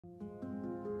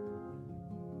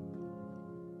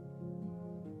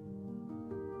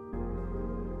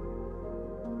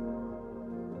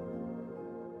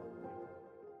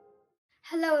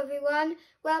Hello everyone,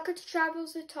 welcome to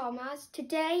Travels with Thomas.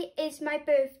 Today is my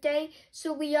birthday,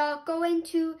 so we are going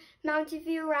to Mountain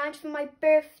View Ranch for my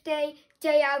birthday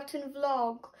day out and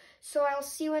vlog. So I'll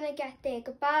see you when I get there.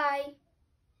 Goodbye.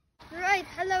 Right,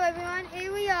 hello everyone,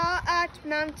 here we are at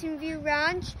Mountain View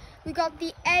Ranch. We got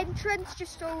the entrance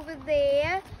just over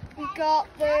there. We got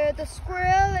the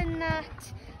squirrel in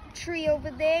that tree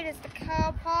over there. There's the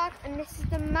car park, and this is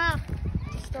the map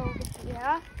just over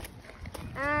here.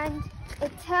 And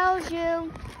it tells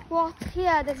you what's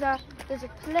here. There's a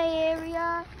play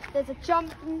area, there's a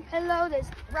jumping pillow, there's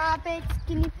rabbits,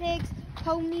 guinea pigs,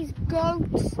 ponies,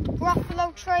 goats,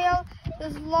 Gruffalo trail.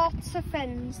 There's lots of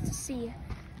things to see.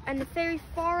 And the fairy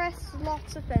forest,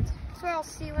 lots of things. So I'll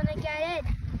see you when I get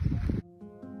in.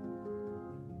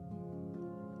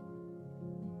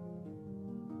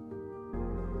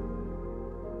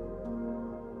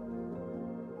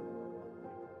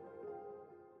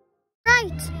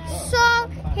 Right, so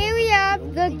here we are,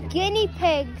 the guinea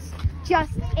pigs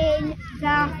just in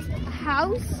that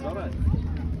house,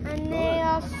 and they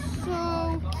are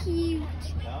so cute.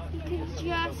 You can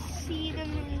just see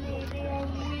them in there. They are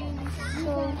really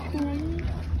so cool.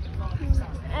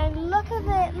 And look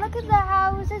at the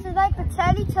houses. They're like the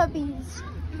Teletubbies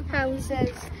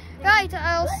houses. Right,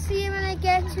 I'll see you when I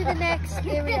get to the next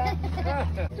area.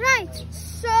 Right,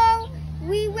 so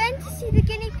we went to see the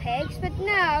guinea pigs, but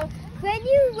now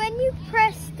when you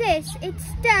press this, it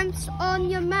stamps on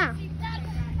your map,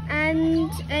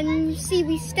 and you see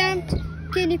we stamped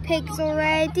guinea pigs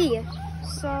already,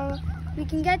 so we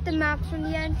can get the map from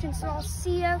the entrance. So I'll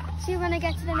see you when I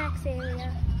get to the next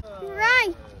area.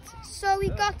 Right, so we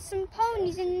got some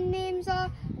ponies, and the names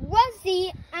are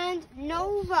Wuzzy and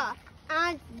Nova,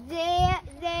 and there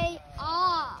they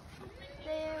are.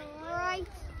 They're right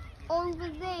over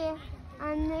there,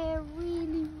 and they're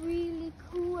really, really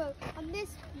cool. And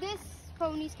this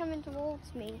pony's coming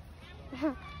towards me.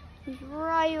 He's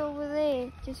right over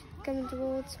there, just coming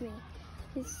towards me.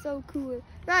 He's so cool.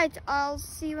 Right, I'll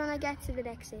see you when I get to the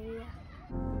next area.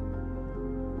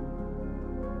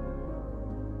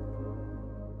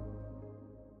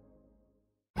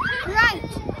 Right,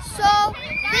 so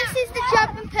this is the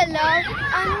jumping pillow.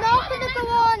 I'm not going to go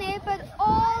on it, but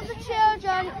all the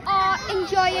children are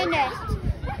enjoying it.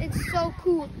 It's so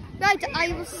cool. Right,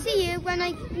 I will see you when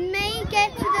I may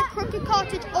get to the crooked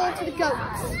cottage or to the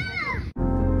goats.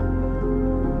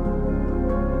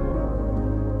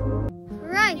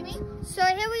 Right, so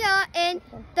here we are in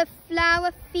the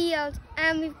flower field,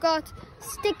 and we've got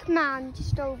Stickman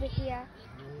just over here,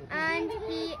 and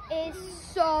he is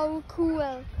so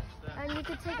cool, and you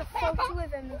could take a photo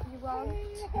with him if you want.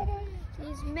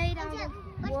 He's made out of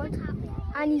wood,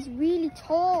 and he's really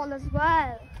tall as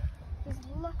well. Just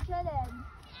look at him.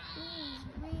 He's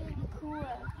really cool.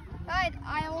 Right,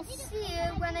 I will see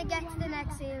you when I get to the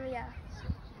next area.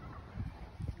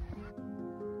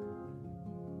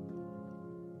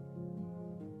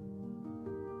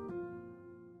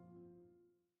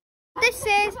 This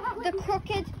is the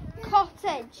crooked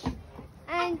cottage,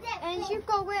 and as you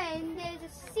go in, there's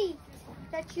a seat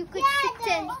that you could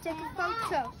sit in to take a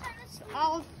photo. So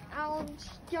I'll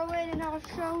go in and I'll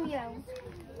show you.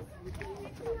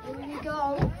 Here we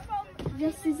go.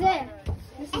 This is it.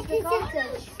 This is the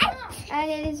cottage.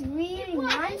 And it is really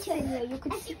nice in here. You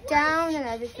could sit down and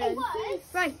everything.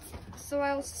 Right, so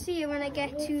I'll see you when I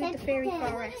get to the fairy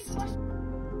forest.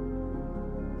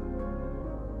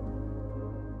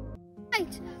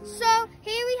 Right, so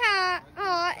here we are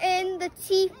in the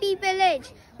teepee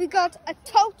village. We got a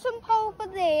totem pole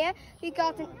over there. We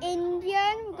got an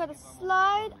Indian. We got a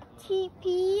slide, a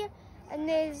teepee, and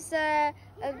there's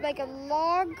like a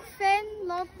log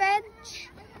bench,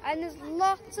 and there's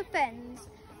lots of things.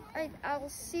 Right, I'll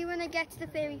see you when I get to the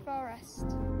fairy forest.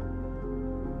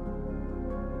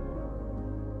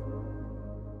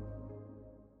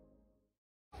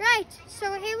 Right,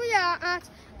 so here we are at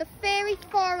the fairy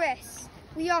forest.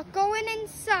 We are going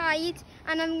inside,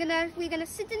 and we're gonna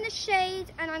sit in the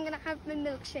shade, and I'm gonna have my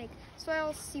milkshake. So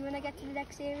I'll see you when I get to the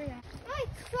next area. Right,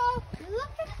 so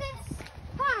look at this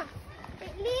path.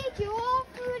 It leads you all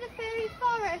through the fairy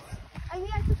forest, and we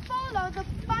have to follow the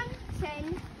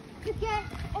fountain to get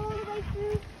all the way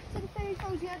through to the fairy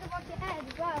forest. You have to watch your head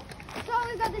as well. So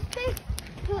we've got this big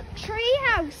tree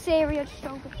house area just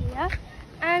over here,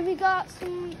 and we got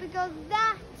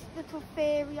that little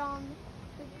fairy on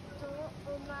the door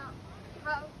on that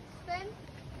house thing.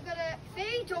 We got a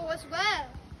fairy door as well,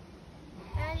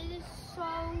 and it is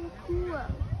so cool.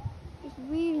 It's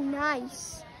really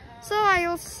nice. So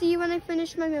I'll see you when I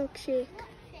finish my milkshake.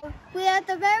 We're at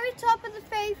the very top of the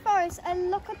fairy forest,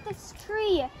 and look at this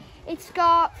tree. It's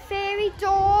got fairy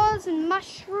doors and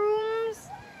mushrooms,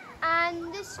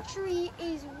 and this tree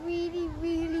is really,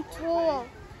 really tall.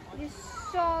 It is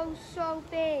so, so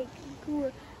big and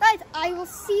cool. Right, I will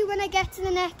see you when I get to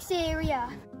the next area.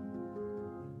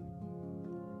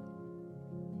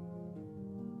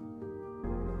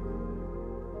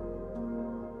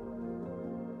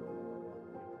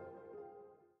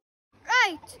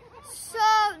 Right, so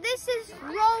this is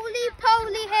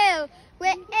Roly-Poly Hill,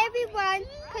 where everyone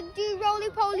could do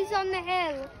roly-polies on the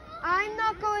hill. I'm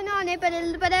not going on it, but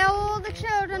all the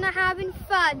children are having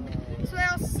fun. So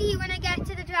I'll see you when I get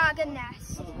to the dragon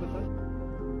nest.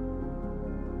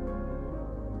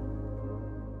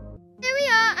 Here we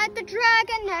are at the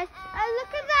dragon nest. And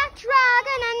look at that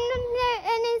dragon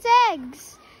and his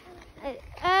eggs.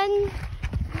 And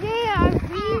they are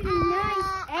really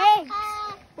nice eggs.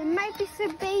 There might be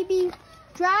some baby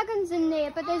dragons in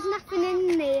there, but there's nothing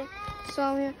in there. So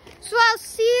I'll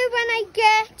see you when I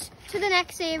get to the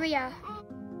next area.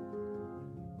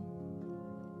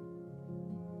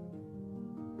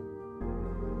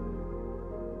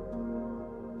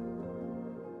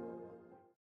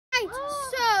 Right,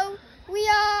 so we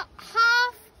are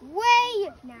halfway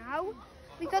now.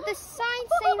 We got the sign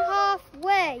saying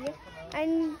halfway,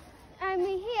 and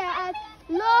we're here at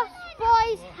Lost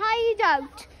Boys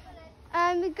Hideout.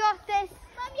 And we got this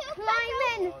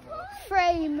climbing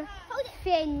frame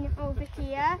thing over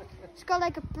here. It's got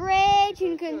like a bridge,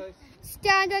 you can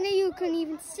stand on it, you can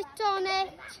even sit on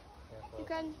it, you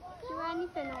can do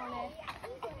anything on it.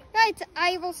 Right,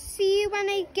 I will see you when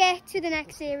I get to the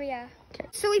next area. Okay.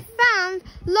 So we found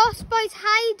Lost Boys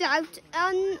Hideout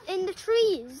in the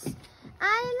trees, and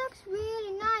it looks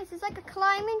really nice. It's like a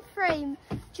climbing frame.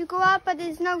 You go up, but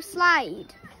there's no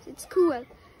slide. It's cool.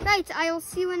 Right, I will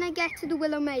see you when I get to the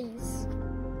Willow Maze.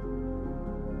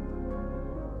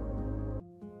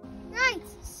 Right,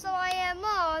 so I am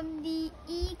on the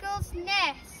Eagle's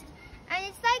Nest, and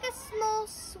it's like a small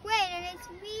swing, and it's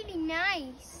really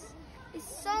nice.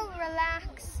 It's so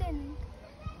relaxing.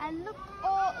 And look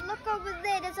over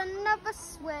there, there's another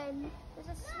swing.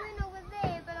 There's a swing over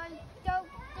there, but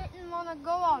I didn't want to go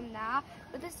on that,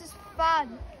 but this is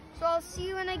fun. So I'll see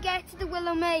you when I get to the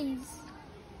Willow Maze.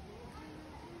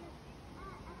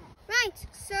 Right,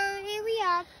 so here we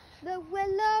are, the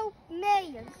Willow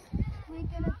Maze. We're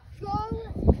gonna go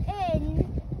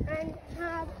in and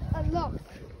have a look.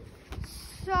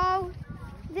 So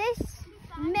this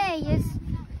maze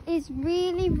is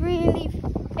really, really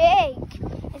big.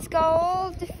 It's got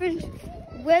all different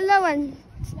willow and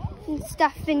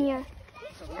stuff in here.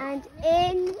 And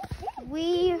in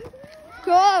we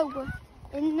go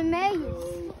in the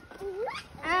maze.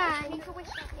 And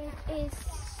it is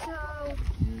so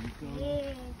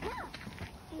big.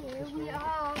 Here we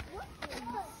are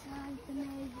inside the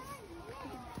maze.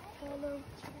 Follow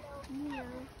me to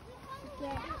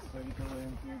get through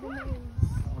the maze.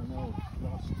 Oh no,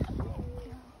 lost.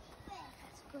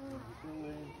 Let's go.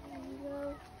 Here we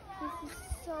go. This is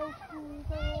so cool. We've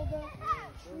got all the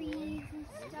trees and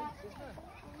stuff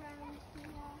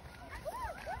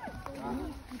around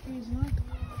here.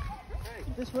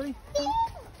 This way?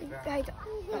 Right,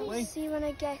 I'll see when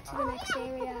I get to the next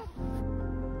area.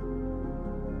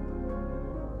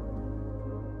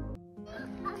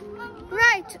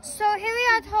 Right, so here we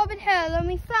are at Hobbit Hill, and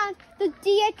we found the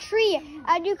deer tree,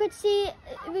 and you could see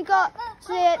we got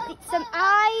some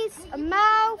eyes, a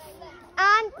mouth,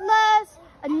 antlers,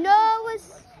 a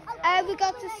nose, and we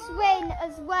got to swing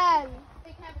as well.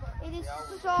 It is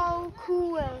so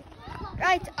cool.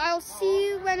 Right, I'll see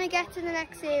you when I get to the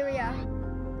next area.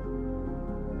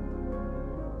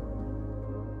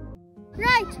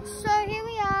 Right, so here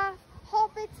we are,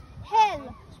 Hobbit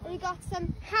Hill. We got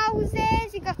some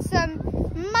houses, we got some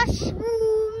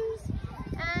mushrooms,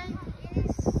 and it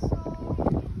is so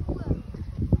cool.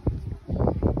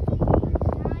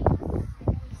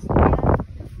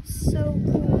 So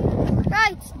cool.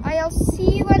 Right, I'll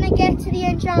see you when I get to the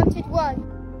enchanted one.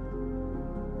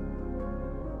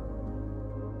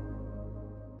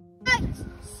 Right,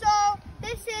 so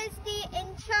this is the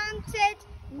enchanted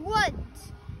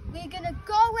woods. We're gonna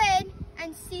go in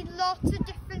and see lots of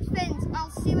different things. I'll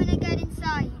see when I get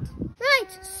inside. Right,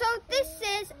 so this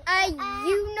is a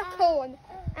unicorn,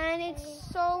 and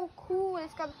it's so cool.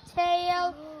 It's got a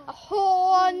tail, a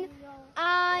horn,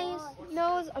 eyes,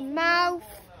 nose, a mouth.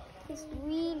 It's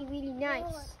really, really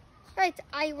nice. Right,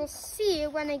 I will see you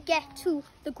when I get to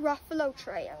the Gruffalo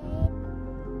Trail.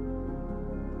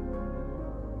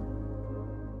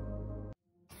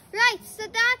 Right, so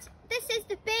this is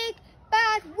the big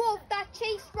bad wolf that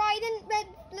chased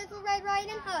Little Red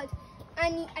Riding Hood,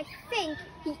 and I think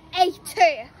he ate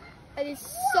her. It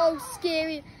is so so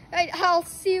scary. Right, I'll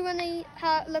see you when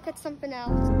I look at something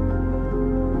else.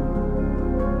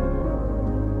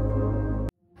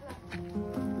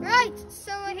 Right,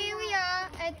 so here we are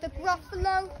at the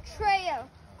Gruffalo Trail.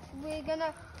 We're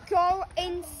gonna go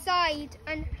inside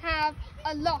and have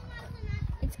a look.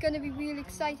 It's gonna be really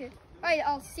exciting. Right,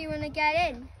 I'll see you when I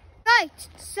get in. Right,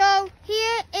 so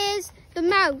here is the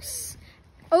mouse.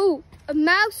 Oh, a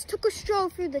mouse took a stroll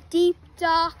through the deep,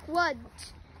 dark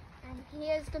woods. And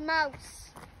here's the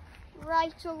mouse,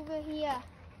 right over here.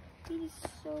 He's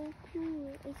so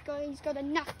cool. He's got a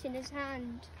nut in his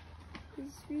hand.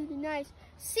 He's really nice.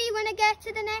 See when I get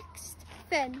to the next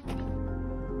thing.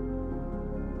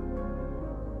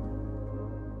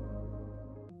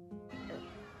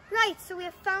 Right, so we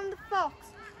have found the fox.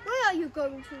 Where are you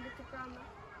going to, little grandma?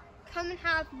 Come and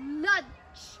have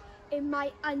lunch in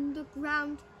my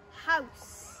underground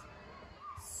house.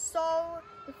 So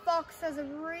the fox has a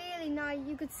really nice,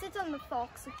 you could sit on the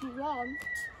fox if you want.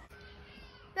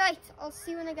 Right, I'll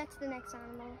see you when I get to the next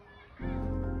animal.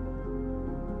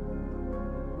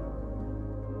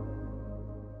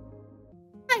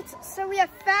 Right, so we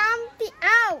have found the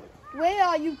owl. Where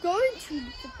are you going to,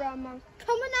 little grandma?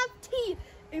 Come and have tea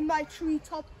in my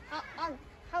treetop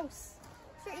house.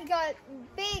 So he got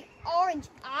big orange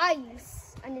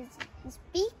eyes, and his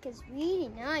beak is really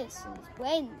nice, and his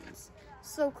wings,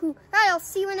 so cool. Right, I'll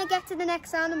see you when I get to the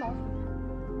next animal.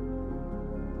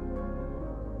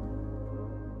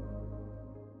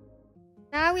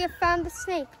 Now we have found the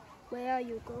snake. Where are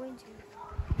you going to?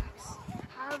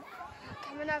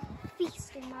 Come and have a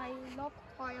feast in my log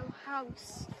pile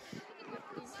house.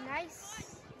 He's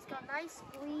nice. He's got nice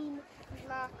green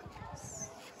black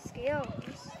scales.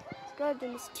 He's good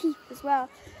in his teeth as well.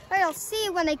 Right, I'll see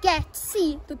you when I get to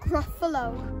see the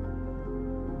Gruffalo.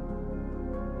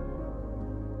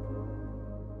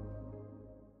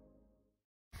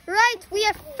 Right, we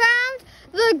have found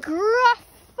the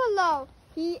Gruffalo.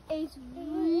 He is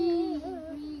really,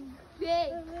 really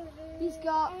big. He's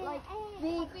got like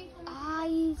big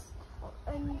eyes,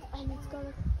 and it's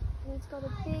got a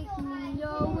big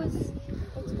nose.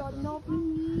 It's got knobby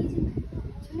knees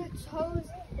and 2 toes.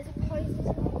 There's a poison.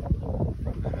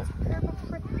 There's purple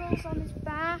prickles on his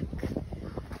back.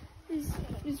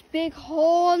 There's big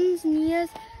horns and ears.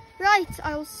 Right,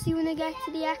 I'll see you when I get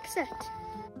to the exit.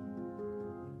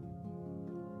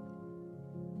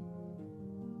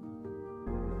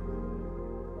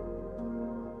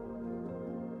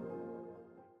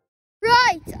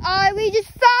 We just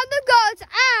found the goats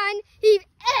and he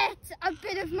ate a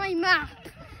bit of my map.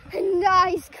 And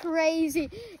that is crazy.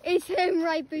 It's him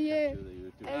right by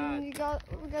you. And we got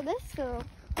this girl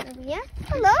over here.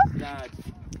 Hello. Dad.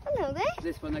 Hello there.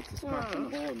 This one likes to scratch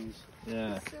on the horns.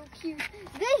 Yeah. It's so cute.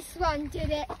 This one did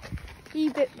it. He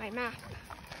bit my map.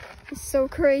 It's so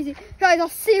crazy. Guys, I'll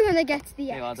see you when I get to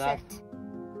the exit.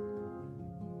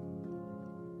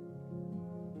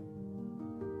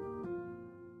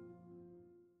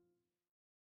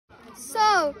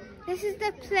 So, this is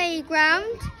the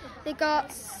playground. They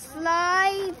got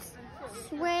slides,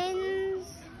 swings,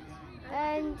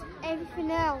 and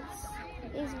everything else.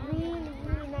 It's really,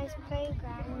 really nice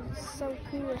playground. It's so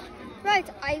cool. Right,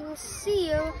 I will see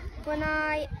you when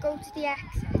I go to the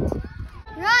exit.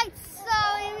 Right,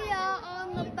 so here we are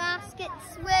on the basket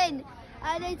swing.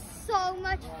 And it's so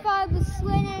much fun. We're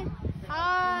swinging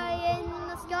high in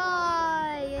the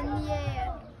sky, in the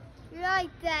air.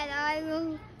 Right then, I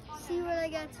will see when I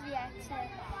get to the exit.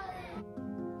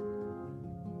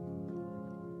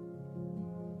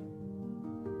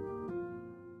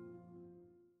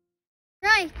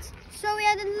 Right, so we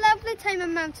had a lovely time at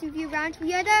Mountain View Ranch.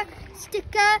 We had a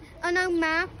sticker on our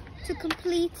map to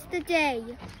complete the day.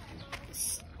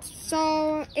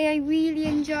 So I really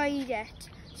enjoyed it.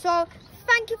 So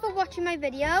thank you for watching my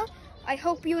video. I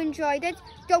hope you enjoyed it.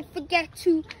 Don't forget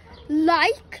to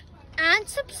like and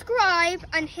subscribe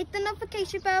and hit the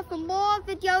notification bell for more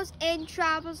videos in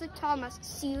Travels with Thomas.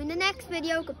 See you in the next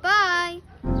video. Goodbye.